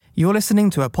You're listening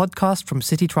to a podcast from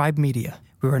City Tribe Media.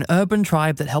 We're an urban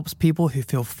tribe that helps people who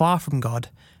feel far from God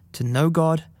to know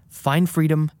God, find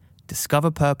freedom, discover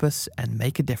purpose, and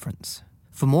make a difference.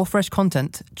 For more fresh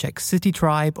content, check City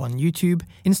Tribe on YouTube,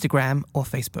 Instagram, or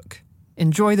Facebook.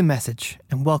 Enjoy the message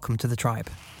and welcome to the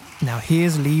tribe. Now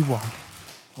here's Lee Wong.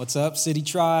 What's up, City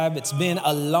Tribe? It's been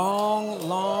a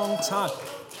long time.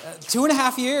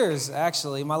 2.5 years,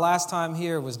 actually. My last time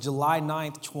here was July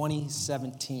 9th,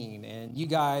 2017. And you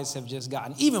guys have just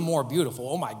gotten even more beautiful.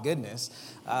 Oh, my goodness.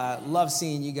 Love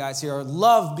seeing you guys here.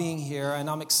 Love being here. And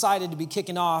I'm excited to be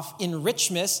kicking off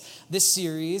Enrichmas, this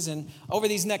series. And over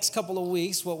these next couple of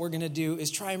weeks, what we're going to do is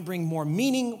try and bring more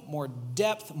meaning, more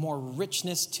depth, more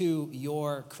richness to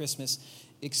your Christmas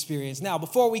experience. Now,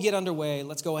 before we get underway,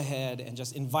 let's go ahead and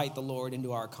just invite the Lord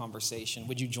into our conversation.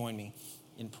 Would you join me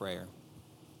in prayer?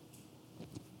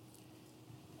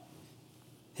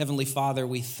 Heavenly Father,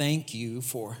 we thank you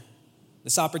for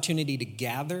this opportunity to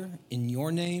gather in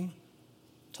your name,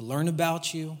 to learn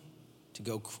about you,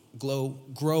 to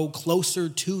grow closer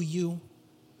to you.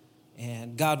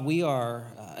 And God, we are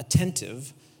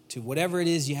attentive to whatever it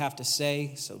is you have to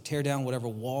say, so tear down whatever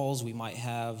walls we might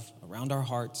have around our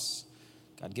hearts.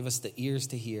 God, give us the ears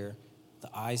to hear, the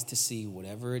eyes to see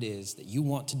whatever it is that you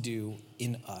want to do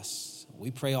in us. We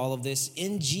pray all of this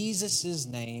in Jesus'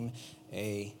 name,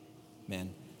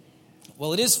 amen.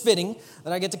 Well, it is fitting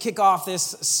that I get to kick off this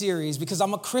series because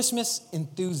I'm a Christmas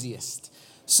enthusiast.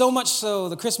 So much so,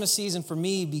 the Christmas season for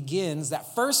me begins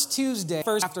that first Tuesday,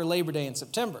 after Labor Day in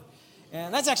September.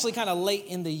 And that's actually kind of late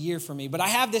in the year for me. But I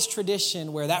have this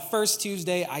tradition where that first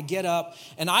Tuesday I get up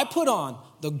and I put on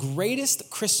the greatest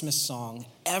Christmas song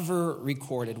ever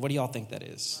recorded. What do y'all think that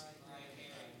is?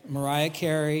 Mariah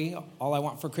Carey, All I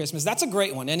Want for Christmas. That's a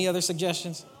great one. Any other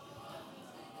suggestions?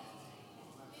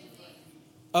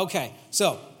 Okay,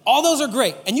 so all those are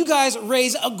great. And you guys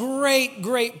raise a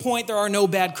great point. There are no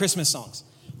bad Christmas songs.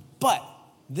 But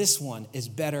this one is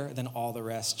better than all the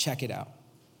rest. Check it out.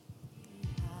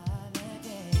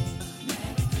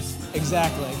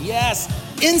 Exactly. Yes.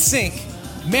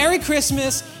 NSYNC. Merry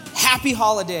Christmas. Happy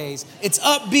holidays. It's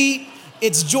upbeat.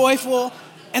 It's joyful.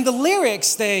 And the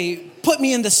lyrics, they put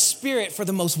me in the spirit for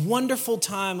the most wonderful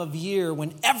time of year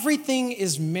when everything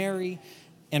is merry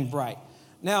and bright.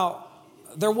 Now,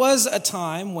 there was a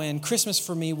time when Christmas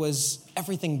for me was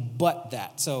everything but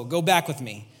that. So go back with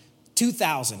me.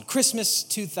 2000, Christmas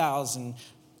 2000.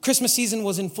 Christmas season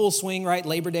was in full swing, right?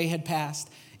 Labor Day had passed.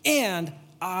 And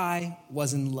I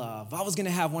was in love. I was going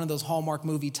to have one of those Hallmark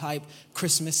movie type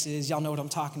Christmases. Y'all know what I'm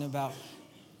talking about.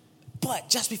 But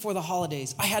just before the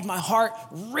holidays, I had my heart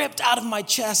ripped out of my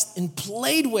chest and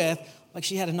played with like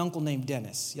she had an uncle named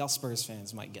Dennis. Y'all Spurs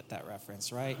fans might get that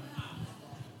reference, right?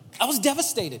 I was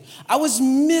devastated. I was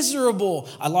miserable.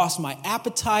 I lost my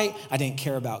appetite. I didn't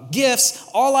care about gifts.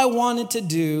 All I wanted to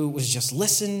do was just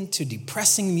listen to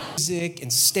depressing music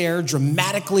and stare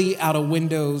dramatically out of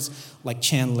windows like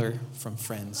Chandler from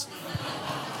Friends.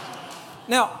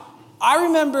 Now, I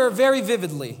remember very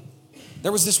vividly,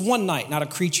 there was this one night, not a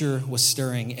creature was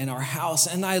stirring in our house,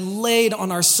 and I laid on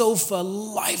our sofa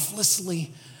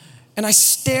lifelessly. And I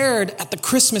stared at the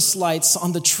Christmas lights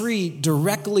on the tree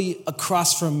directly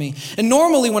across from me. And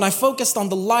normally when I focused on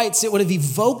the lights, it would have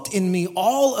evoked in me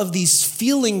all of these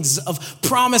feelings of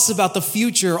promise about the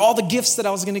future, all the gifts that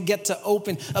I was going to get to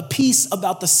open, a peace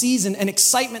about the season, and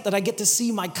excitement that I get to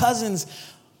see my cousins.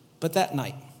 But that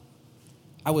night,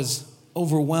 I was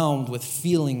overwhelmed with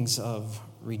feelings of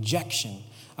rejection.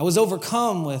 I was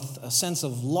overcome with a sense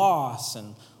of loss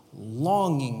and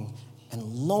longing and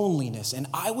loneliness, and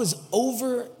I was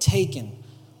overtaken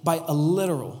by a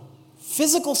literal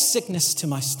physical sickness to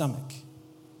my stomach.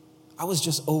 I was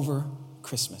just over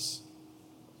Christmas.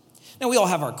 Now, we all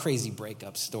have our crazy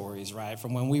breakup stories, right,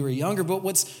 from when we were younger, but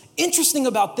what's interesting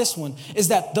about this one is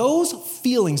that those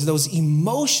feelings, those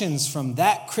emotions from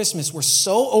that Christmas were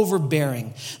so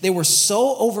overbearing, they were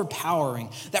so overpowering,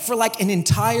 that for like an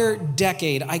entire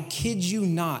decade, I kid you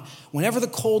not, whenever the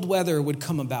cold weather would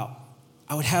come about,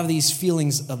 I would have these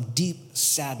feelings of deep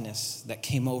sadness that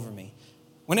came over me.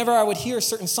 Whenever I would hear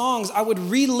certain songs, I would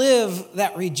relive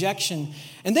that rejection.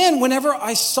 And then whenever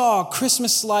I saw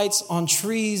Christmas lights on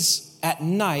trees at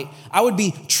night, I would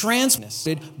be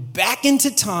transported back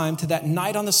into time to that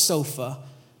night on the sofa,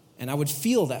 and I would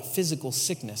feel that physical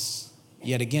sickness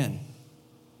yet again.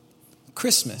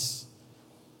 Christmas,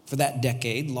 for that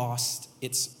decade, lost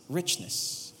its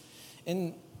richness.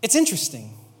 And it's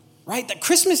interesting, right? That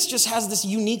Christmas just has this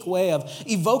unique way of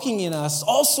evoking in us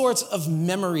all sorts of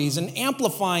memories and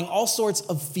amplifying all sorts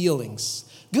of feelings,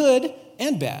 good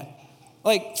and bad.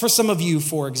 Like for some of you,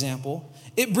 for example,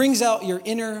 It brings out your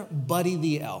inner Buddy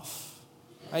the Elf.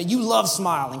 Right? You love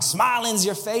smiling. Smiling's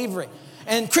your favorite.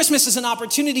 And Christmas is an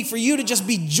opportunity for you to just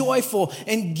be joyful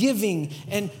and giving.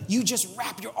 And you just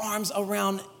wrap your arms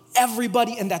around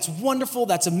everybody. And that's wonderful.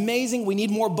 That's amazing. We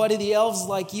need more Buddy the Elves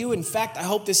like you. In fact, I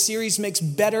hope this series makes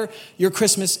better your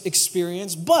Christmas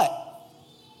experience. But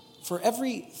for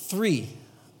every 3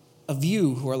 of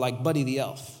you who are like Buddy the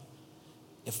Elf,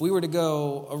 if we were to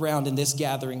go around in this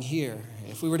gathering here,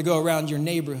 if we were to go around your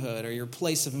neighborhood or your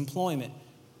place of employment,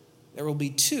 there will be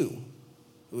 2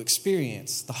 who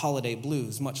experience the holiday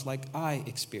blues, much like I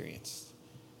experienced.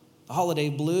 The holiday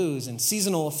blues and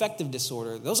seasonal affective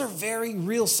disorder, those are very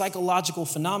real psychological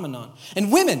phenomenon. And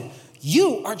women,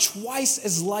 you are twice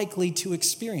as likely to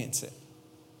experience it.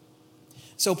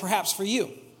 So perhaps for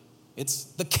you, it's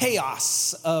the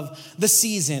chaos of the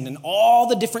season and all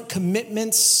the different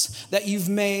commitments that you've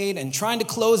made and trying to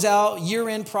close out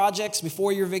year-end projects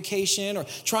before your vacation or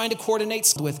trying to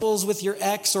coordinate with your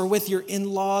ex or with your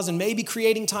in-laws and maybe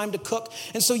creating time to cook.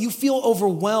 And so you feel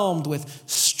overwhelmed with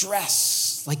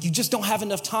stress, like you just don't have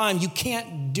enough time. You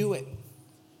can't do it.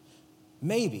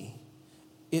 Maybe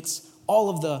it's all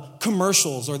of the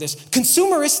commercials or this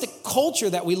consumeristic culture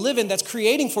that we live in that's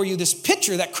creating for you this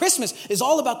picture that Christmas is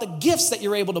all about the gifts that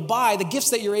you're able to buy, the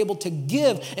gifts that you're able to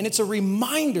give. And it's a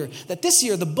reminder that this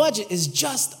year the budget is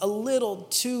just a little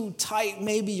too tight.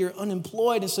 Maybe you're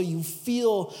unemployed and so you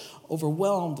feel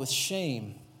overwhelmed with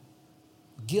shame,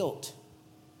 guilt,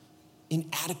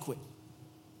 inadequate.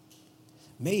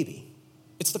 Maybe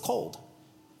it's the cold.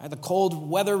 Right? The cold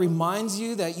weather reminds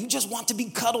you that you just want to be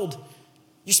cuddled.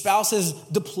 Your spouse is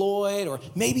deployed, or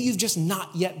maybe you've just not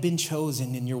yet been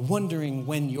chosen and you're wondering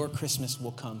when your Christmas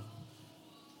will come.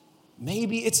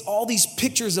 Maybe it's all these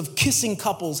pictures of kissing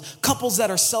couples that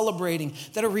are celebrating,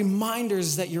 that are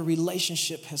reminders that your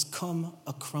relationship has come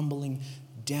a crumbling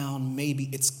down. Maybe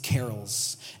it's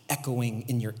carols echoing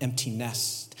in your empty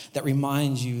nest that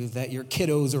remind you that your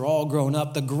kiddos are all grown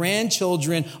up. The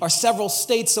grandchildren are several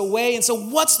states away. And so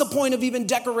what's the point of even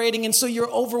decorating? And so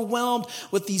you're overwhelmed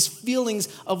with these feelings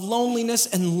of loneliness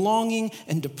and longing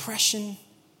and depression.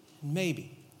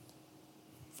 Maybe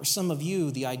for some of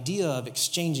you, the idea of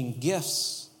exchanging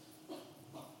gifts,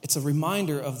 it's a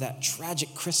reminder of that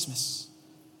tragic Christmas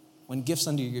when gifts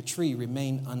under your tree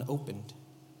remain unopened.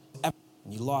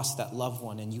 And you lost that loved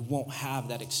one and you won't have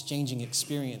that exchanging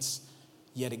experience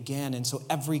yet again. And so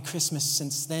every Christmas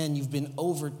since then, you've been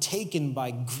overtaken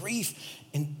by grief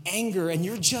and anger, and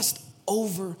you're just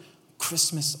over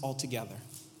Christmas altogether.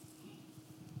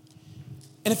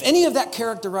 And if any of that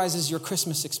characterizes your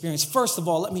Christmas experience, first of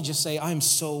all, let me just say, I'm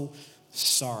so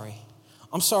sorry.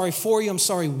 I'm sorry for you. I'm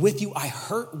sorry with you. I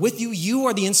hurt with you. You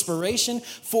are the inspiration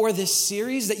for this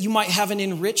series that you might have an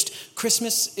enriched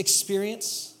Christmas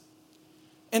experience.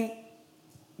 And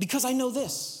because I know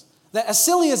this, that as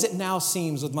silly as it now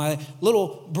seems with my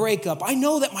little breakup, I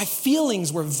know that my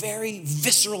feelings were very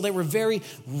visceral. They were very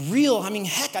real. I mean,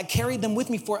 heck, I carried them with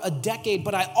me for a decade,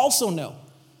 but I also know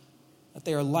that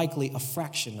they are likely a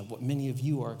fraction of what many of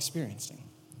you are experiencing.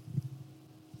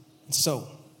 And so,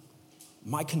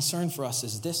 my concern for us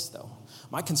is this, though.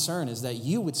 My concern is that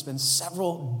you would spend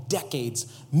several decades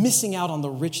missing out on the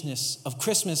richness of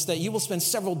Christmas, that you will spend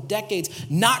several decades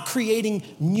not creating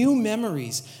new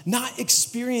memories, not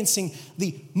experiencing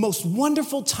the most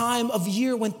wonderful time of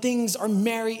year when things are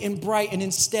merry and bright, and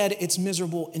instead it's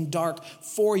miserable and dark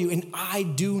for you. And I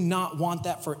do not want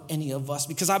that for any of us,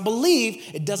 because I believe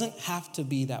it doesn't have to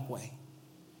be that way.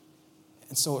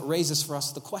 And so it raises for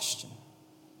us the question,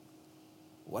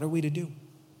 what are we to do?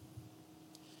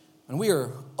 When we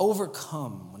are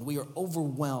overcome, when we are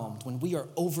overwhelmed, when we are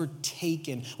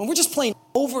overtaken, when we're just plain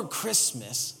over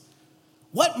Christmas,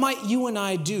 what might you and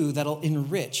I do that'll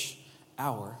enrich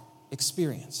our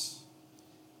experience?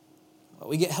 Well,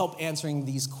 we get help answering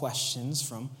these questions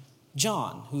from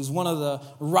John, who's one of the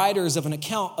writers of an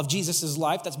account of Jesus'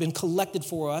 life that's been collected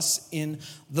for us in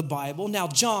the Bible. Now,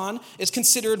 John is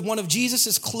considered one of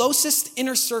Jesus' closest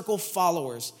inner circle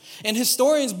followers. And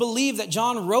historians believe that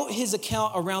John wrote his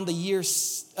account around the year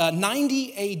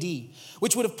 90 AD,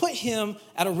 which would have put him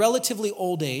at a relatively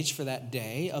old age for that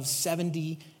day of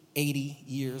 70, 80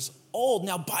 years old.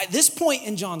 Now, by this point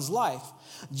in John's life,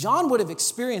 John would have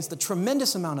experienced a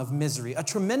tremendous amount of misery, a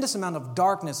tremendous amount of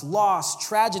darkness, loss,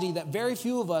 tragedy that very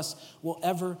few of us will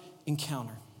ever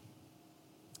encounter.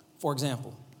 For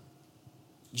example,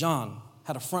 John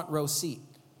had a front row seat,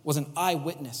 was an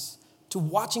eyewitness to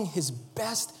watching his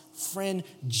best friend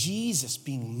Jesus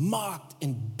being mocked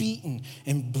and beaten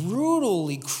and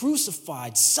brutally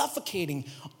crucified, suffocating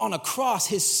on a cross.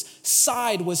 His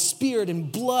side was speared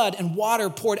and blood and water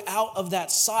poured out of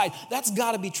that side. That's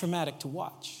got to be traumatic to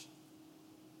watch.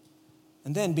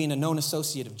 And then being a known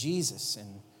associate of Jesus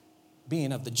and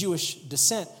being of the Jewish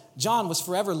descent, John was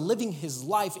forever living his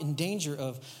life in danger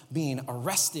of being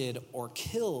arrested or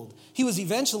killed. He was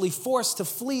eventually forced to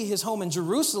flee his home in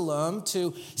Jerusalem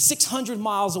to 600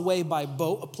 miles away by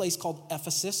boat, a place called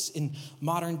Ephesus in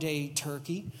modern-day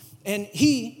Turkey. And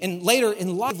later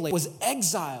in life, was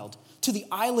exiled to the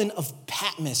island of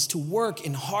Patmos to work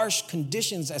in harsh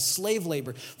conditions as slave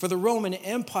labor. For the Roman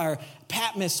Empire,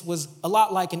 Patmos was a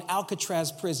lot like an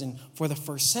Alcatraz prison for the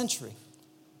first century.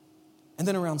 And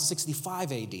then around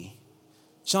 65 AD,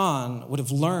 John would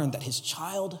have learned that his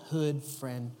childhood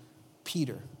friend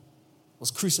Peter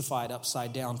was crucified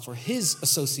upside down for his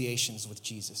associations with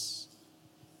Jesus.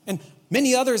 And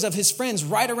many others of his friends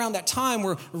right around that time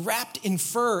were wrapped in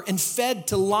fur and fed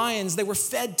to lions. They were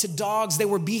fed to dogs. They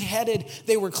were beheaded.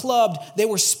 They were clubbed. They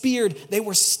were speared. They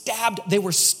were stabbed. They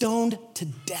were stoned to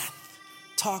death.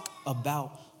 Talk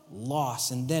about loss.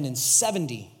 And then in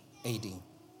 70 AD,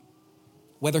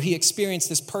 whether he experienced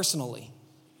this personally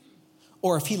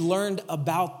or if he learned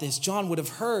about this, John would have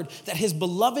heard that his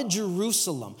beloved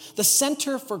Jerusalem, the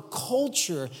center for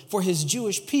culture for his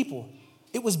Jewish people,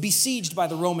 it was besieged by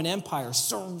the Roman Empire,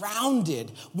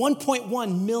 surrounded.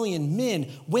 1.1 million men,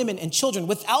 women, and children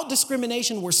without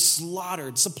discrimination were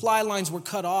slaughtered. Supply lines were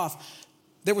cut off.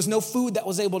 There was no food that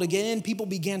was able to get in. People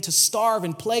began to starve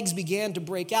and plagues began to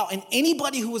break out. And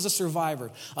anybody who was a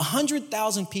survivor,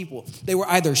 100,000 people, they were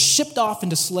either shipped off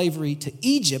into slavery to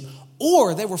Egypt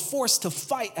or they were forced to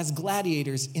fight as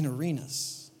gladiators in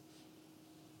arenas.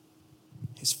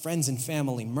 His friends and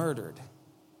family murdered.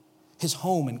 His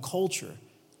home and culture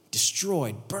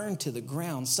destroyed, burned to the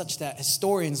ground, such that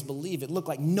historians believe it looked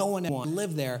like no one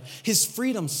lived there. His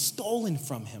freedom stolen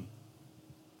from him.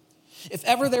 If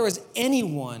ever there was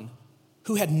anyone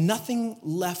who had nothing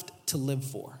left to live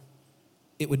for,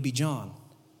 it would be John.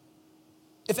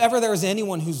 If ever there was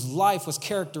anyone whose life was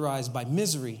characterized by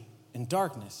misery and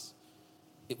darkness,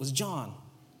 it was John.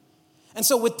 And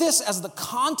so with this as the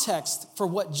context for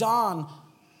what John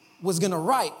was going to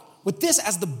write, with this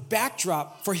as the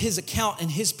backdrop for his account and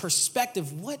his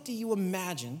perspective, what do you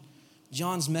imagine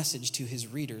John's message to his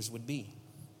readers would be?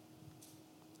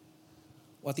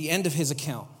 Well, at the end of his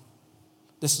account,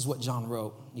 this is what John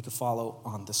wrote. You can follow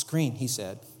on the screen. He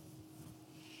said,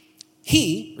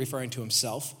 "He," referring to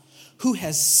himself, "who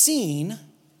has seen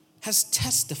has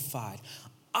testified.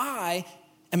 I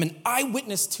am an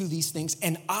eyewitness to these things,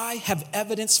 and I have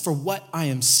evidence for what I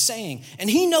am saying." And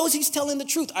he knows he's telling the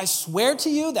truth. "I swear to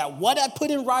you that what I put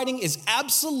in writing is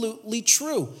absolutely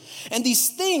true. And these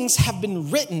things have been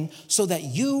written so that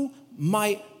you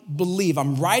might believe."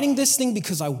 I'm writing this thing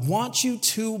because I want you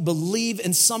to believe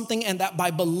in something, and that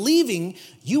by believing,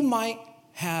 you might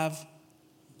have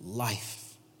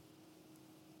life.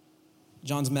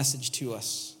 John's message to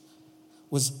us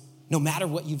was, no matter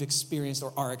what you've experienced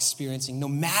or are experiencing, no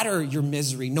matter your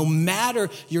misery, no matter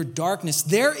your darkness,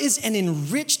 there is an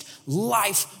enriched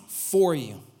life for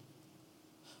you.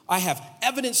 I have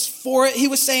evidence for it, he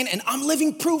was saying, and I'm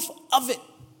living proof of it.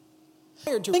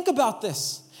 Think about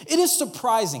this. It is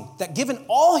surprising that given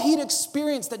all he'd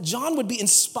experienced, that John would be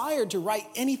inspired to write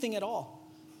anything at all.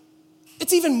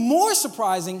 It's even more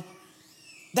surprising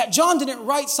that John didn't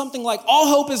write something like, "All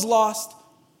hope is lost.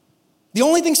 The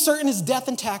only thing certain is death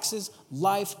and taxes.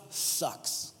 Life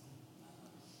sucks."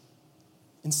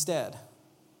 Instead,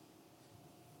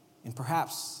 in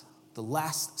perhaps the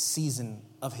last season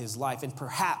of his life, and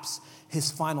perhaps his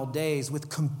final days, with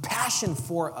compassion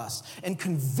for us and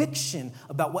conviction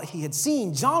about what he had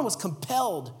seen, John was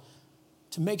compelled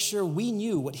to make sure we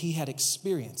knew what he had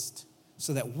experienced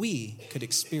so that we could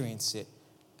experience it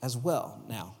as well.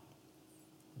 Now,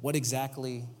 what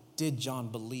exactly did John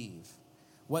believe?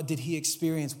 What did he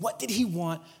experience? What did he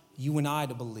want you and I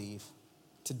to believe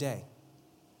today?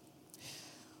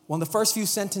 Well, in the first few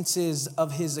sentences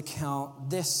of his account,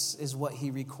 this is what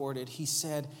he recorded. He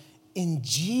said, "In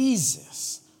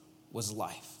Jesus was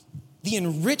life." The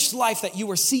enriched life that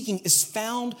you are seeking is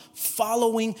found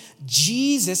following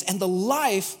Jesus, and the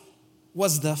life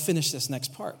was finish this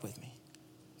next part with me,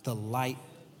 the light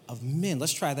of men.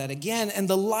 Let's try that again. And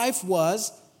the life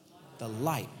was the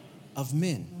light of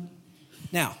men.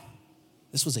 Now,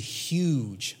 this was a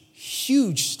huge,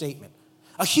 huge statement.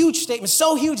 A huge statement,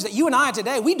 so huge that you and I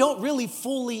today, we don't really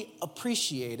fully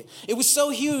appreciate it. It was so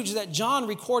huge that John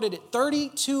recorded it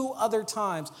 32 other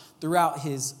times throughout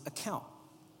his account.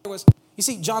 You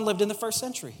see, John lived in the first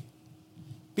century.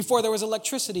 Before there was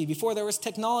electricity, before there was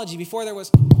technology, before there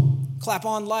was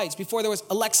clap-on lights, before there was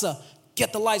Alexa,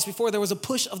 get the lights, before there was a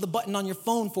push of the button on your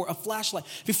phone for a flashlight,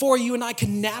 before you and I could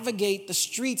navigate the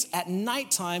streets at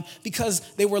nighttime because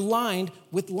they were lined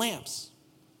with lamps.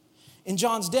 In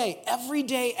John's day,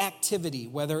 everyday activity,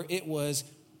 whether it was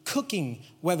cooking,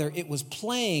 whether it was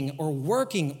playing or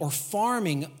working or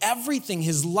farming, everything,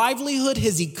 his livelihood,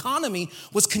 his economy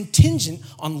was contingent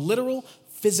on literal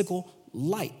physical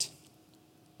light.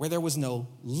 Where there was no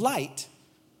light,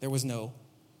 there was no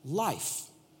life.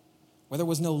 Where there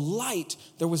was no light,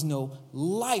 there was no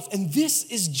life. And this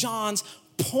is John's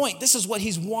point. This is what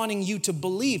he's wanting you to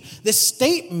believe. This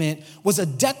statement was a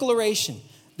declaration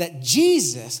that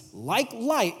Jesus, like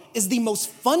light, is the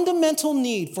most fundamental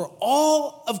need for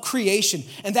all of creation,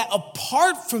 and that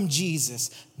apart from Jesus,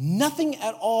 nothing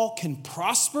at all can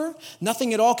prosper,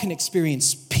 nothing at all can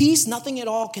experience peace, nothing at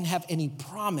all can have any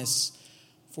promise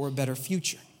for a better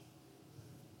future.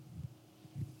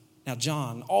 Now,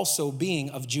 John, also being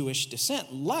of Jewish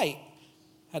descent, light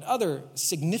had other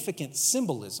significant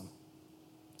symbolism.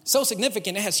 So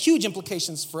significant, it has huge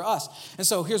implications for us. And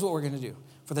so here's what we're going to do.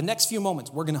 For the next few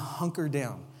moments, we're going to hunker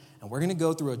down, and we're going to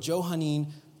go through a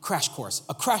Johannine crash course,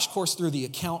 a crash course through the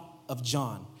account of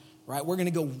John, right? We're going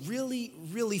to go really,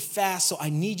 really fast, so I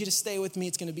need you to stay with me.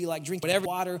 It's going to be like drinking whatever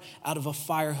water out of a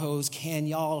fire hose. Can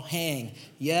y'all hang?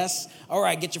 Yes? All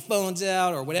right, get your phones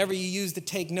out or whatever you use to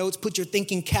take notes. Put your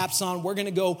thinking caps on. We're going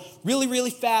to go really,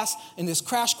 really fast in this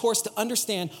crash course to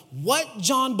understand what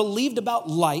John believed about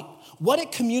light, what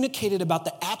it communicated about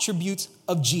the attributes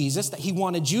of Jesus that he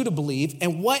wanted you to believe,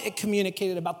 and what it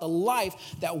communicated about the life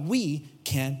that we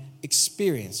can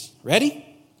experience. Ready?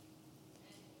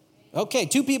 Okay,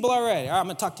 2 people are ready. All right, I'm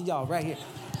going to talk to y'all right here.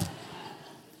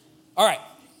 All right,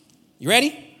 you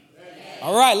ready?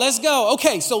 All right, let's go.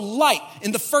 Okay, so light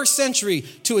in the first century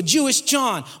to a Jewish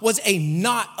John was a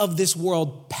not of this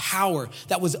world power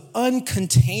that was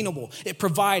uncontainable. It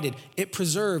provided, it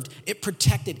preserved, it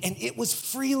protected, and it was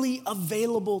freely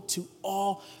available to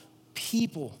all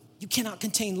people. You cannot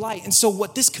contain light. And so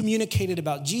what this communicated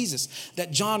about Jesus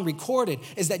that John recorded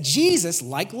is that Jesus,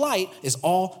 like light, is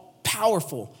all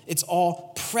powerful. It's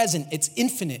all present. It's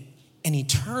infinite and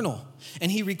eternal.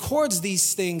 And he records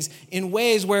these things in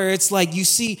ways where it's like you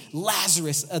see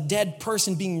Lazarus, a dead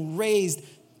person being raised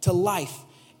to life.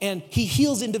 And he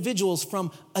heals individuals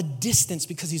from a distance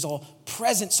because he's all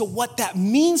present. So what that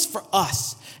means for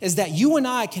us is that you and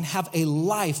I can have a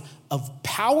life of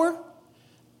power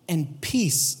and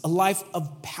peace, a life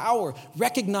of power,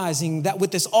 recognizing that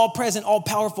with this all-present,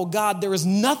 all-powerful God, there is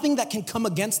nothing that can come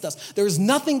against us. There is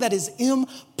nothing that is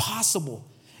impossible.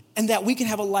 And that we can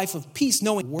have a life of peace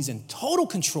knowing He's in total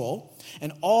control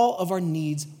and all of our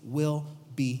needs will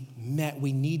be met.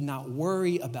 We need not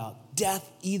worry about death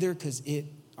either because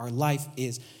our life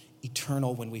is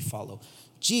eternal when we follow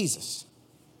Jesus.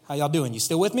 How y'all doing? You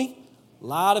still with me? A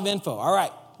lot of info. All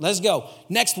right, let's go.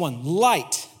 Next one,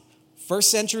 light.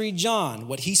 First century John,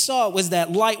 what he saw was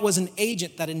that light was an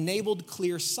agent that enabled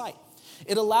clear sight.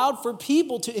 It allowed for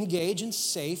people to engage in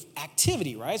safe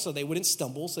activity, right? So they wouldn't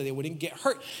stumble, so they wouldn't get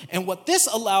hurt. And what this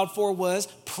allowed for was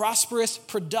prosperous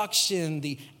production.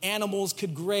 The animals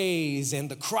could graze and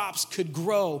the crops could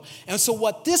grow. And so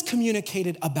what this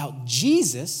communicated about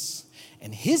Jesus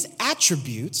and his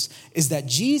attributes is that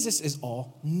Jesus is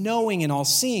all knowing and all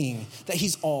seeing, that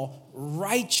he's all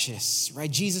righteous, right?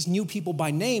 Jesus knew people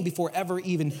by name before ever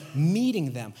even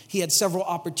meeting them. He had several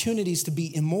opportunities to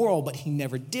be immoral, but he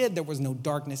never did. There was no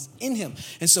darkness in him.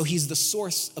 And so he's the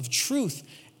source of truth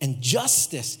and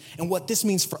justice. And what this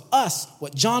means for us,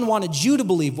 what John wanted you to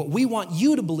believe, what we want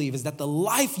you to believe is that the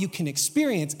life you can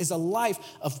experience is a life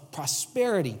of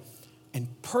prosperity and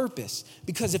purpose.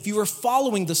 Because if you are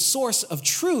following the source of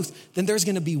truth, then there's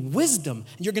going to be wisdom.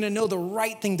 You're going to know the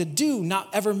right thing to do, not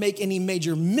ever make any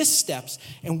major missteps.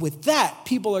 And with that,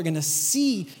 people are going to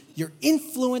see your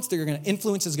influence.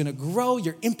 Influence is going to grow.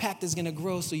 Your impact is going to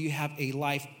grow. So you have a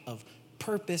life of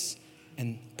purpose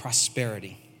and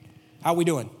prosperity. How are we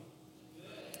doing?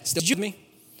 Still with me?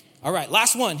 All right,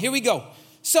 last one. Here we go.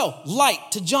 So light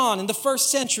to John in the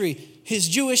first century, his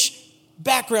Jewish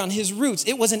background, his roots,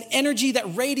 it was an energy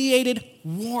that radiated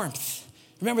warmth.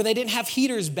 Remember, they didn't have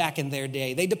heaters back in their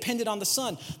day. They depended on the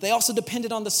sun. They also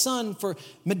depended on the sun for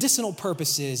medicinal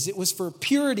purposes. It was for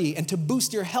purity and to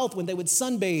boost your health when they would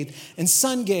sunbathe and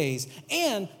sun gaze.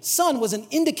 And sun was an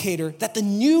indicator that the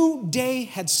new day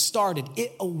had started.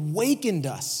 It awakened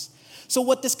us. So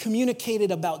what this communicated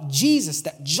about Jesus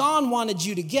that John wanted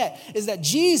you to get is that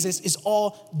Jesus is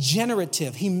all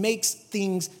generative. He makes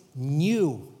things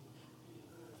new.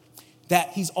 that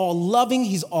he's all loving,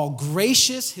 he's all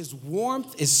gracious, his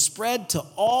warmth is spread to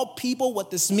all people.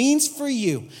 What this means for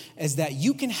you is that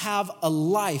you can have a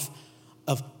life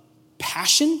of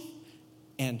passion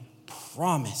and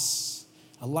promise.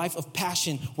 A life of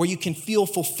passion where you can feel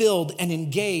fulfilled and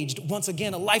engaged. Once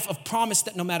again, a life of promise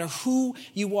that no matter who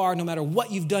you are, no matter what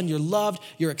you've done, you're loved,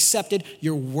 you're accepted,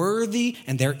 you're worthy,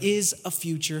 and there is a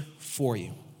future for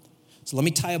you. So let me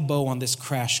tie a bow on this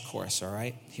crash course, all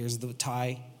right? Here's the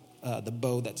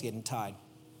bow that's getting tied.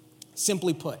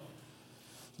 Simply put,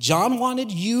 John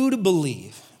wanted you to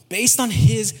believe, based on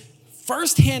his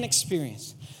firsthand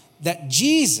experience, that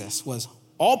Jesus was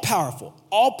all-powerful,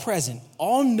 all-present,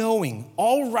 all-knowing,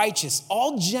 all-righteous,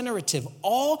 all-generative,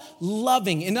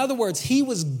 all-loving. In other words, he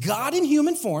was God in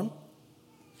human form,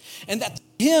 and that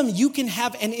through him you can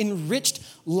have an enriched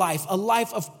life, a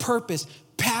life of purpose,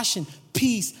 passion,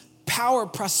 peace, power,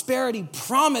 prosperity,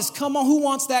 promise. Come on, who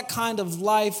wants that kind of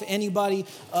life? Anybody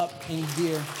up in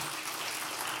here?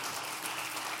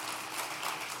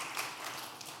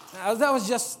 Now, that was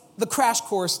just the crash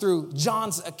course through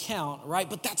John's account, right?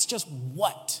 But that's just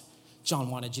what John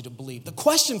wanted you to believe. The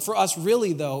question for us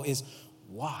really, though, is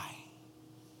why?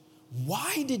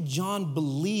 Why did John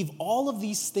believe all of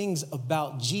these things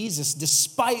about Jesus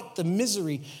despite the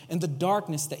misery and the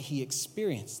darkness that he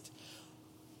experienced?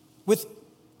 With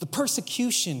the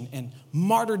persecution and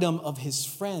martyrdom of his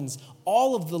friends,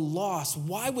 all of the loss,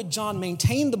 why would John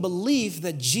maintain the belief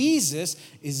that Jesus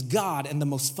is God and the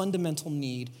most fundamental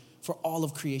need for all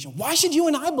of creation? Why should you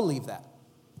and I believe that?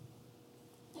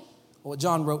 What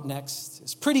John wrote next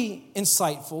is pretty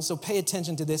insightful, so pay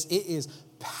attention to this. It is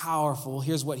powerful.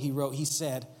 Here's what he wrote. He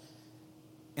said,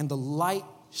 "And the light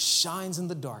shines in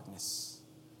the darkness,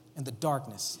 and the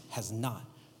darkness has not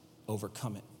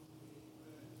overcome it."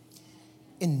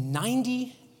 In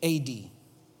 90 AD,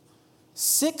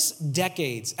 6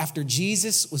 decades after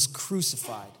Jesus was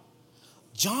crucified,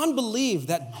 John believed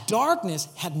that darkness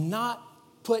had not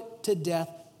put to death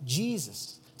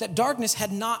Jesus, that darkness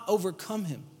had not overcome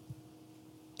him.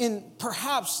 In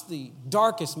perhaps the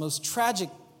darkest, most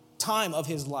tragic time of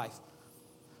his life,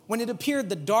 when it appeared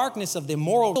the darkness of the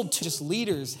immoral religious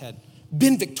leaders had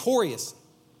been victorious,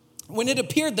 when it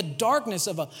appeared the darkness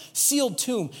of a sealed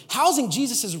tomb, housing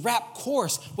Jesus' rapt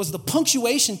corpse was the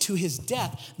punctuation to his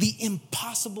death, the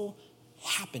impossible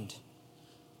happened.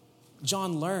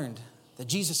 John learned that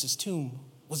Jesus' tomb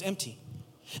was empty.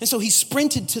 And so he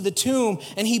sprinted to the tomb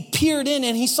and he peered in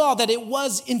and he saw that it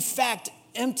was in fact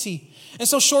empty. And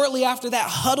so shortly after that,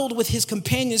 huddled with his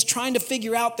companions trying to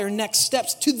figure out their next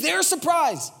steps, to their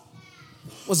surprise,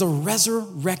 was a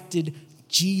resurrected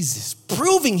Jesus,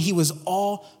 proving he was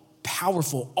all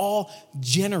powerful, all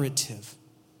generative.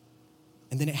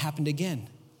 And then it happened again.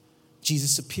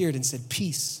 Jesus appeared and said,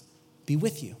 "Peace be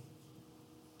with you."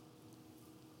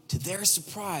 To their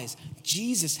surprise,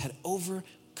 Jesus had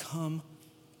overcome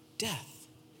death.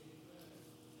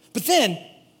 But then,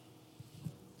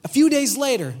 a few days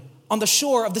later, on the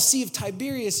shore of the Sea of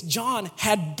Tiberias, John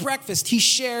had breakfast. He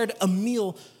shared a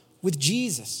meal with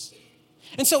Jesus.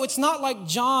 And so it's not like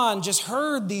John just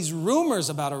heard these rumors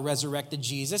about a resurrected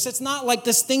Jesus. It's not like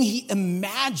this thing he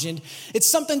imagined. It's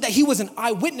something that he was an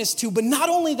eyewitness to. But not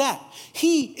only that,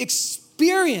 he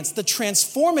experienced the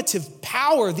transformative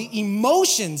power, the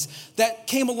emotions that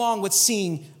came along with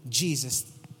seeing Jesus.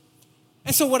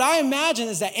 And so what I imagine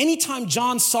is that anytime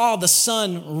John saw the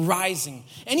sun rising,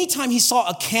 anytime he saw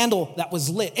a candle that was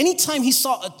lit, anytime he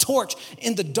saw a torch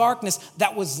in the darkness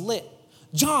that was lit,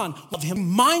 John,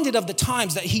 reminded of the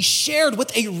times that he shared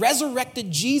with a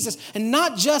resurrected Jesus, and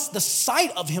not just the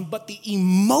sight of him, but the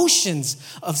emotions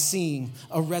of seeing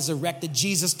a resurrected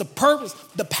Jesus, the purpose,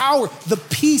 the power, the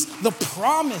peace, the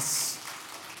promise.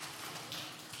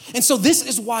 And so this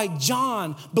is why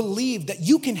John believed that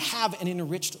you can have an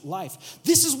enriched life.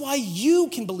 This is why you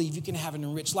can believe you can have an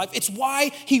enriched life. It's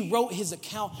why he wrote his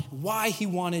account, why he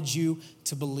wanted you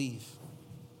to believe.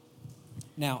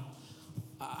 Now,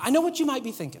 I know what you might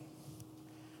be thinking.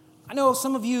 I know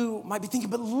some of you might be thinking,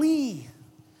 but Lee,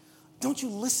 don't you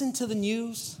listen to the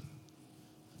news?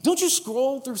 Don't you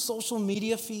scroll through social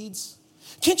media feeds?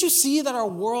 Can't you see that our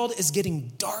world is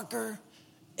getting darker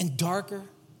and darker?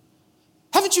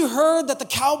 Haven't you heard that the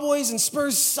Cowboys and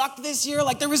Spurs suck this year?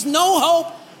 Like there is no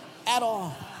hope at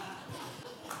all.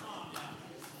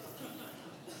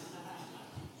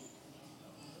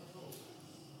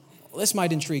 Well, this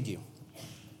might intrigue you.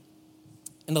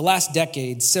 In the last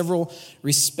decade, several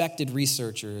respected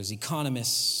researchers,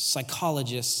 economists,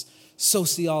 psychologists,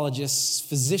 sociologists,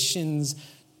 physicians,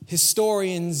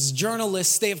 historians,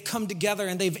 journalists, they have come together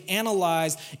and they've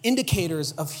analyzed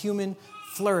indicators of human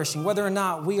flourishing, whether or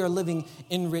not we are living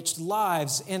enriched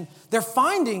lives. And their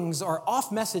findings are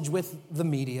off message with the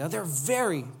media. They're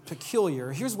very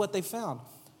peculiar. Here's what they found.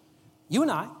 You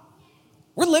and I,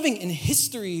 we're living in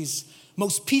history's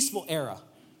most peaceful era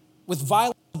with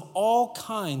violence of all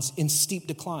kinds in steep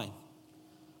decline.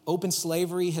 Open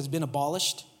slavery has been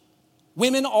abolished.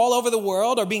 Women all over the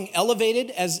world are being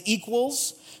elevated as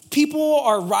equals. People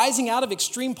are rising out of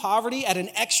extreme poverty at an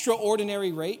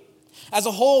extraordinary rate. As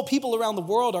a whole, people around the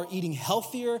world are eating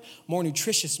healthier, more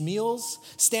nutritious meals.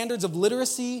 Standards of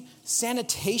literacy,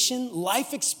 sanitation,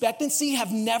 life expectancy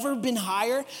have never been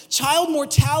higher. Child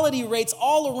mortality rates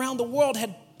all around the world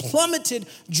had plummeted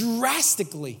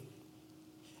drastically.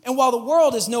 And while the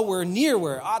world is nowhere near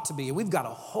where it ought to be, we've got a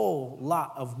whole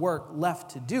lot of work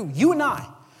left to do. You and I,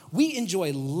 we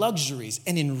enjoy luxuries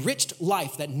and enriched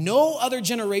life that no other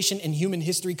generation in human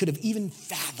history could have even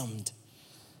fathomed.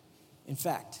 In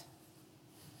fact,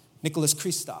 Nicholas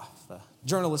Kristof, a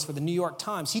journalist for the New York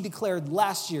Times, he declared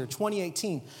last year,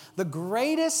 2018, the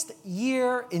greatest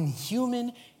year in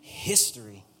human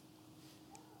history.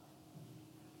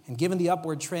 And given the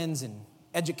upward trends in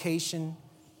education,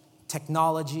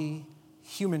 technology,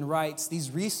 human rights, these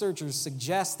researchers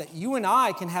suggest that you and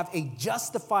I can have a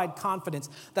justified confidence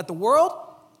that the world,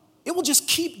 it will just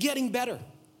keep getting better.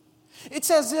 It's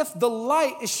as if the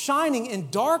light is shining in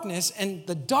darkness and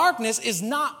the darkness is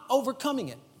not overcoming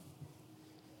it.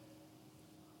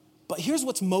 But here's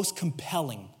what's most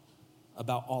compelling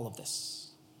about all of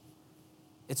this.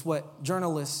 It's what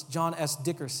journalist John S.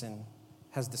 Dickerson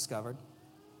has discovered.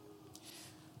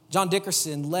 John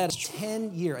Dickerson led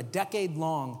a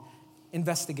decade-long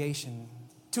investigation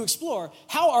to explore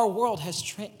how our world has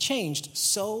changed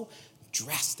so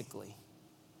drastically.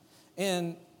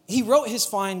 And he wrote his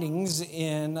findings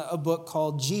in a book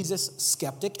called Jesus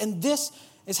Skeptic, and this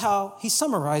is how he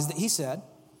summarized it. He said,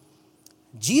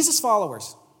 Jesus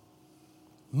followers,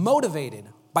 motivated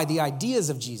by the ideas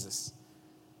of Jesus,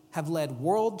 have led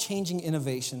world-changing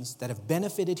innovations that have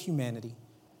benefited humanity,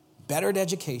 bettered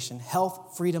education,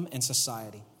 health, freedom, and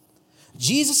society.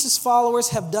 Jesus' followers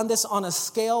have done this on a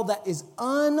scale that is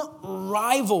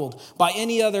unrivaled by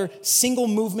any other single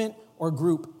movement or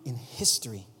group in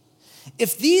history.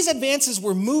 If these advances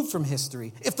were moved from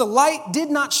history, if the light did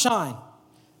not shine,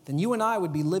 then you and I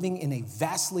would be living in a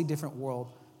vastly different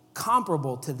world,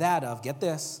 comparable to that of, get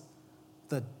this,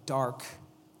 the Dark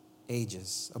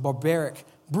Ages, a barbaric,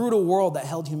 brutal world that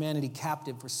held humanity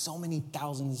captive for so many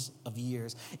thousands of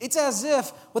years. It's as if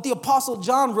what the Apostle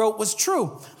John wrote was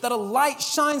true, that a light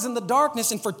shines in the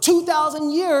darkness, and for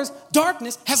 2,000 years,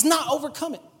 darkness has not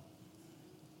overcome it.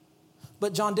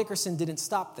 But John Dickerson didn't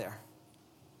stop there.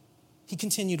 He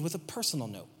continued with a personal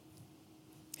note.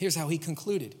 Here's how he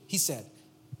concluded. He said,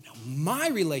 now my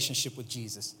relationship with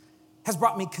Jesus has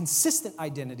brought me consistent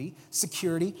identity,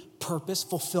 security, purpose,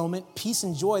 fulfillment, peace,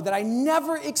 and joy that I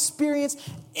never experienced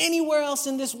anywhere else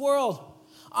in this world.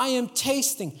 I am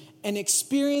tasting and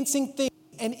experiencing things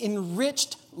and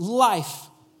enriched life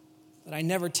that I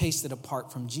never tasted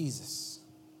apart from Jesus.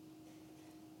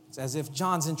 It's as if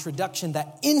John's introduction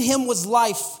that in him was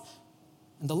life,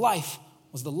 and the life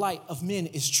was the light of men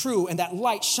is true, and that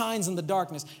light shines in the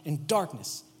darkness, and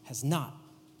darkness has not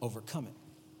overcome it.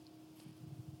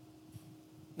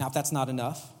 Now, if that's not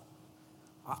enough,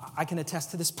 I can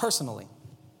attest to this personally.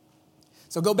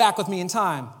 So go back with me in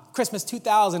time. Christmas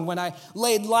 2000, when I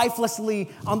laid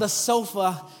lifelessly on the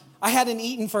sofa. I hadn't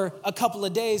eaten for a couple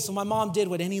of days, so my mom did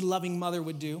what any loving mother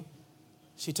would do.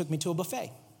 She took me to a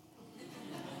buffet.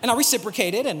 And I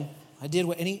reciprocated, and I did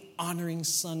what any honoring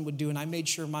son would do, and I made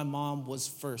sure my mom was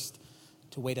first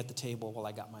to wait at the table while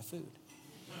I got my food.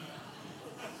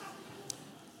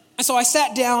 And so I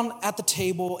sat down at the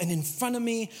table, and in front of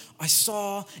me, I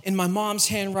saw in my mom's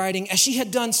handwriting, as she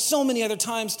had done so many other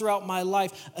times throughout my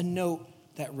life, a note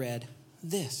that read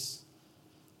this: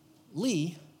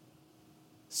 Lee,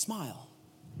 smile.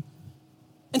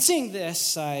 And seeing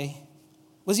this, I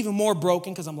was even more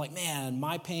broken because I'm like, man,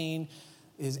 my pain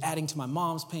is adding to my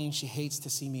mom's pain. She hates to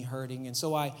see me hurting. And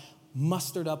so I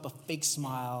mustered up a fake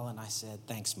smile, and I said,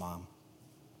 thanks, Mom.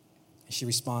 And she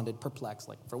responded, perplexed,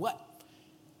 like, for what?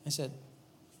 I said,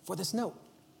 for this note.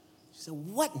 She said,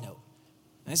 what note?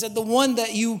 And I said, the one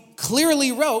that you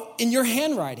clearly wrote in your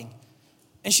handwriting.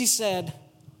 And she said,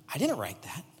 I didn't write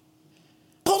that.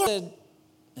 I told her,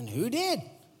 and who did?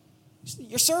 She said,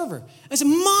 your server. I said,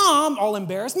 Mom, all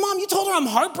embarrassed, Mom, you told her I'm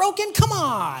heartbroken? Come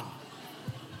on.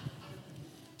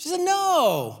 She said,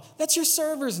 no, that's your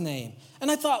server's name.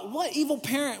 And I thought, what evil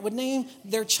parent would name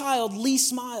their child Lee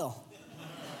Smile?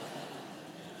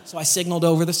 So I signaled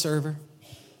over the server.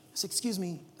 I said, excuse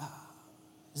me,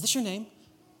 is this your name?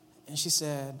 And she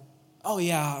said, oh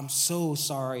yeah, I'm so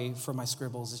sorry for my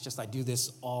scribbles. It's just I do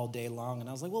this all day long. And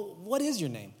I was like, well, what is your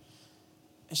name?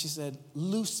 And she said,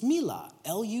 Luzmila,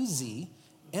 L-U-Z-M-I-L-A,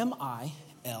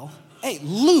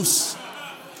 Luz.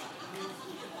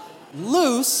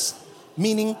 Luz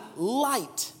meaning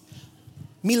light.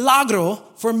 Milagro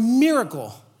for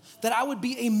miracle. That I would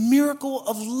be a miracle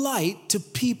of light to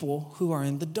people who are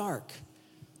in the dark.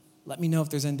 Let me know if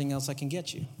there's anything else I can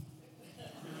get you.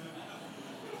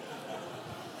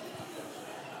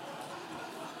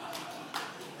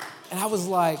 And I was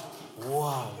like,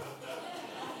 whoa.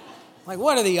 Like,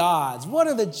 what are the odds? What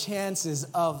are the chances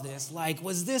of this? Like,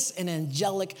 was this an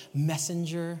angelic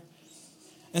messenger?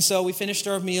 And so we finished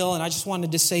our meal, and I just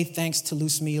wanted to say thanks to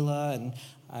Luzmila, and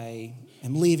I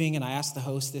am leaving, and I asked the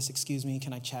hostess, excuse me,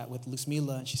 can I chat with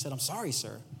Luzmila? And she said, I'm sorry,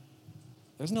 sir.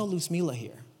 There's no Luzmila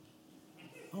here.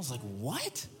 I was like,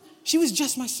 what? She was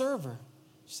just my server.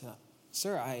 She said,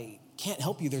 sir, I can't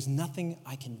help you. There's nothing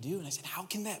I can do. And I said, how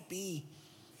can that be?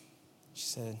 She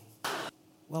said,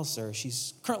 well, sir,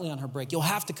 she's currently on her break. You'll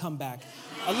have to come back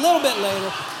a little bit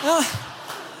later.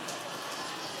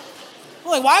 I'm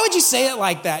like, why would you say it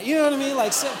like that? You know what I mean?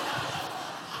 Like,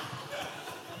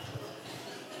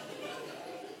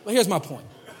 well, here's my point.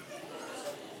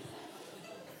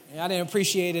 I didn't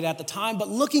appreciate it at the time, but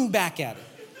looking back at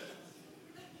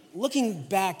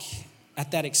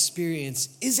that experience,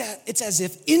 it's as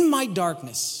if in my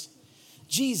darkness,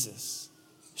 Jesus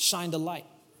shined a light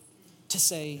to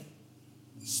say,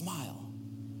 smile.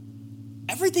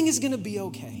 Everything is going to be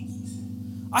okay.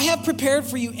 I have prepared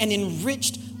for you an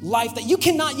enriched life that you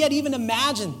cannot yet even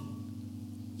imagine.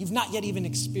 You've not yet even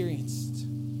experienced.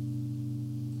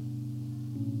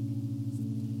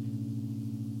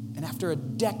 And after a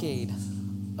decade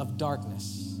of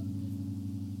darkness,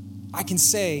 I can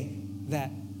say that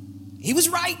he was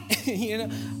right.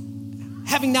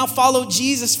 Having now followed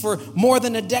Jesus for more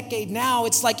than a decade now,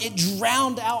 it's like it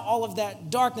drowned out all of that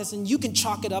darkness. And you can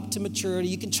chalk it up to maturity.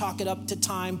 You can chalk it up to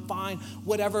time, fine,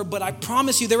 whatever. But I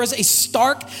promise you, there is a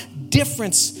stark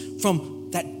difference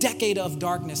from that decade of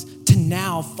darkness to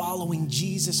now following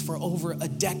Jesus for over a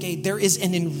decade. There is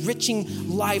an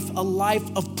enriching life, a life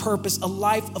of purpose, a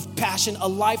life of passion, a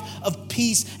life of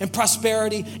peace and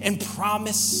prosperity and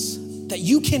promise that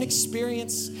you can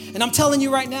experience. And I'm telling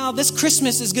you right now, this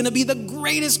Christmas is going to be the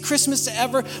greatest Christmas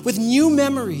ever, with new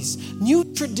memories,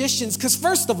 new traditions. Because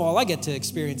first of all, I get to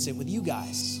experience it with you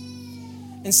guys.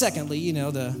 And secondly,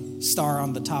 the star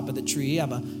on the top of the tree. I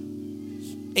have a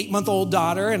 8-month-old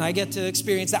daughter, and I get to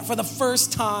experience that for the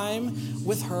first time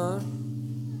with her.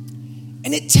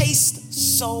 And it tastes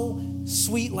so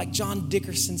sweet, like John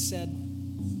Dickerson said.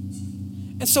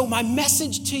 And so my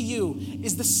message to you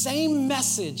is the same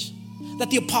message that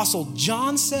the Apostle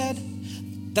John said,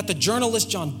 that the journalist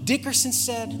John Dickerson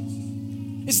said,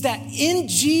 is that in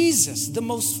Jesus, the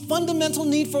most fundamental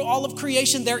need for all of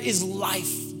creation, there is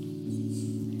life.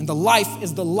 And the life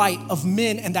is the light of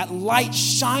men, and that light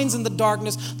shines in the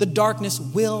darkness. The darkness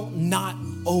will not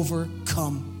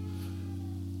overcome.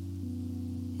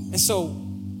 And so,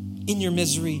 in your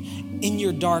misery, in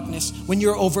your darkness, when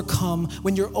you're overcome,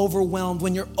 when you're overwhelmed,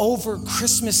 when you're over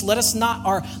Christmas, let us not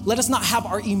have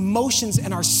our emotions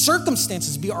and our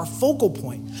circumstances be our focal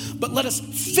point, but let us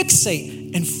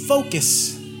fixate and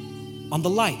focus on the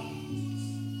light.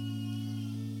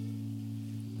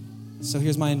 So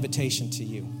here's my invitation to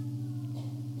you.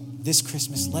 This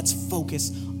Christmas, let's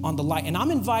focus on the light. And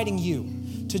I'm inviting you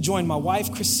to join my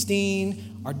wife,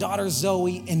 Christine, our daughter,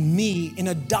 Zoe, and me in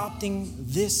adopting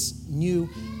this new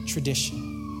tradition.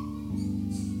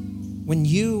 When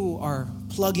you are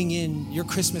plugging in your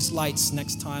Christmas lights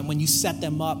next time, when you set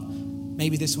them up,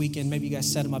 maybe this weekend, maybe you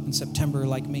guys set them up in September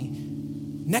like me.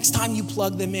 Next time you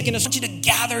plug them in, I want you to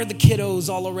gather the kiddos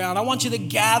all around. I want you to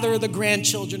gather the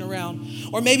grandchildren around.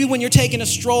 Or maybe when you're taking a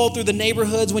stroll through the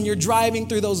neighborhoods, when you're driving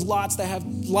through those lots that have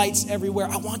lights everywhere,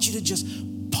 I want you to just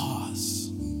pause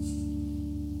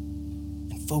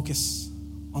and focus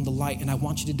on the light. And I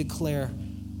want you to declare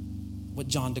what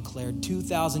John declared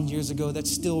 2,000 years ago that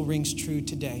still rings true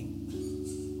today.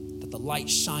 That the light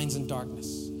shines in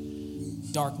darkness.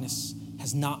 Darkness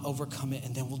has not overcome it,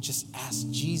 and then we'll just ask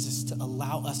Jesus to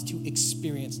allow us to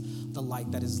experience the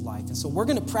light that is life. And so we're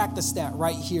going to practice that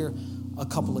right here a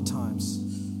couple of times.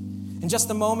 In just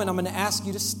a moment, I'm going to ask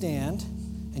you to stand,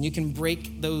 and you can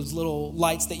break those little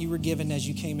lights that you were given as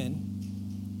you came in.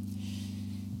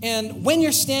 And when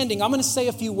you're standing, I'm going to say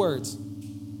a few words.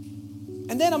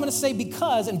 And then I'm going to say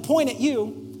because and point at you,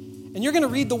 and you're going to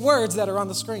read the words that are on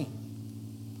the screen.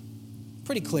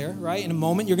 Pretty clear, right? In a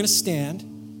moment, you're going to stand.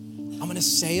 I'm going to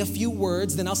say a few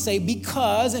words, then I'll say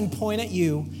because and point at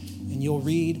you, and you'll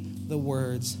read the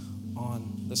words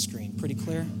on the screen. Pretty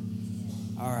clear?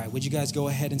 All right, would you guys go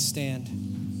ahead and stand?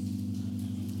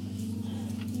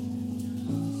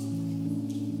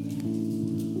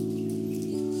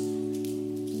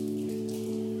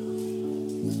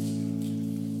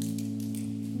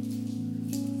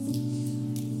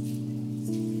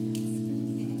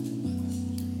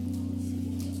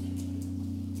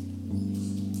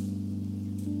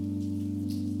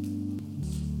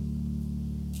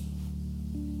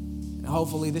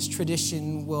 Hopefully this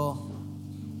tradition will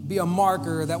be a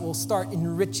marker that will start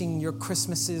enriching your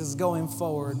Christmases going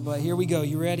forward. But here we go.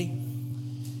 You ready?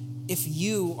 If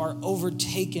you are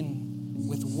overtaken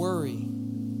with worry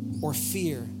or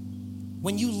fear,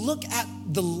 when you look at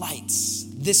the lights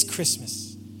this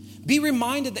Christmas, be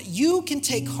reminded that you can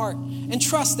take heart and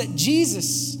trust that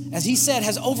Jesus, as he said,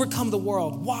 has overcome the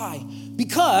world. Why?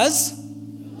 Because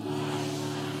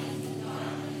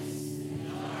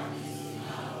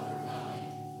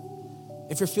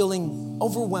if you're feeling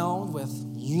overwhelmed with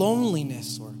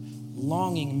loneliness or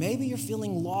longing, maybe you're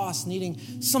feeling lost, needing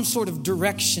some sort of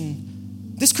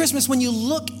direction, this Christmas, when you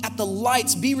look at the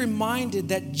lights, be reminded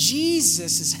that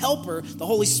Jesus, his helper, the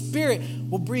Holy Spirit,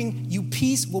 will bring you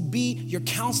peace, will be your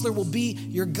counselor, will be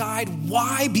your guide.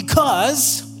 Why?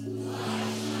 Because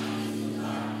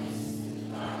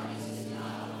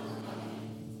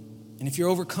and if you're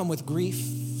overcome with grief,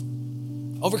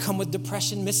 overcome with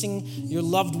depression, missing your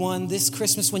loved one, this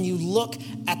Christmas, when you look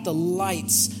at the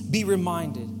lights, be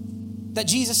reminded that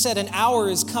Jesus said an hour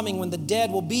is coming when the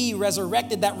dead will be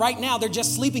resurrected, that right now they're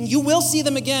just sleeping. You will see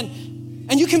them again.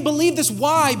 And you can believe this.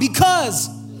 Why? Because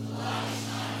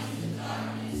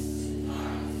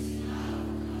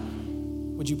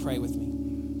would you pray with me?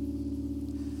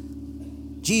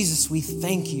 Jesus, we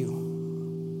thank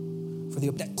you for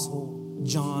the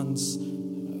John's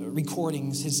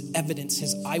recordings, his evidence,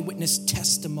 his eyewitness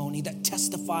testimony that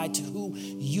testify to who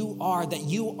you are, that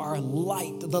you are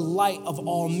light, the light of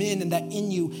all men, and that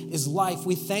in you is life.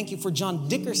 We thank you for John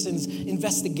Dickerson's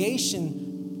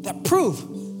investigation that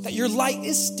prove that your light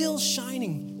is still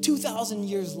shining 2,000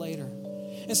 years later.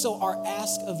 And so our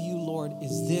ask of you, Lord,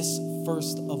 is this: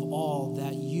 first of all,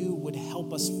 that you would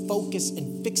help us focus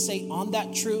and fixate on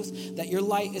that truth, that your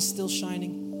light is still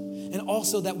shining. And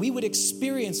also that we would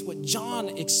experience what John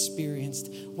experienced,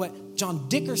 what John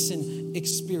Dickerson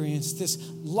experienced, this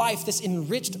life, this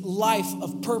enriched life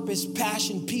of purpose,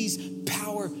 passion, peace,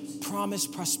 power, promise,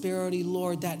 prosperity.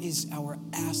 Lord, that is our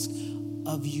ask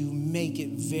of you. Make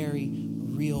it very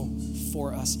real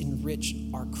for us. Enrich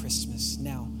our Christmas.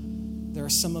 Now, there are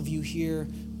some of you here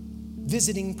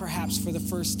visiting perhaps for the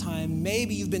first time.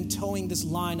 Maybe you've been towing this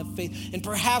line of faith, and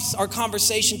perhaps our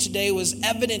conversation today was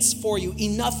evidence for you,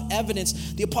 enough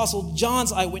evidence. The Apostle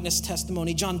John's eyewitness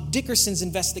testimony, John Dickerson's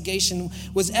investigation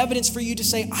was evidence for you to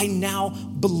say, I now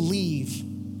believe.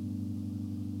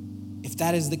 If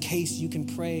that is the case, you can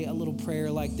pray a little prayer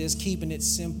like this, keeping it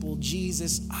simple.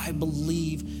 Jesus, I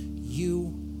believe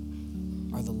you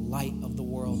are the light of the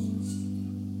world.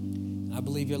 I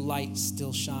believe your light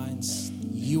still shines.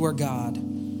 You are God,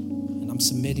 and I'm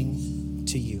submitting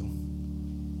to you.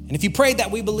 And if you prayed that,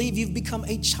 we believe you've become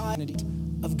a child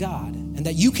of God, and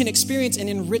that you can experience an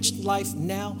enriched life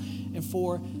now and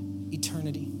for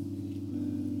eternity.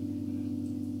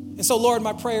 And so, Lord,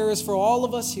 my prayer is for all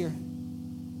of us here,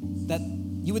 that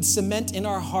you would cement in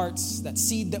our hearts that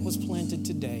seed that was planted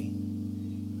today,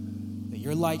 that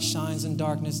your light shines in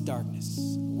darkness, darkness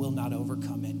will not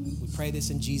overcome it. We pray this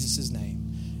in Jesus'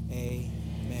 name. Amen.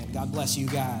 God bless you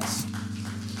guys.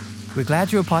 We're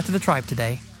glad you were part of the tribe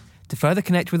today. To further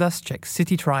connect with us, check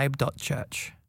citytribe.church.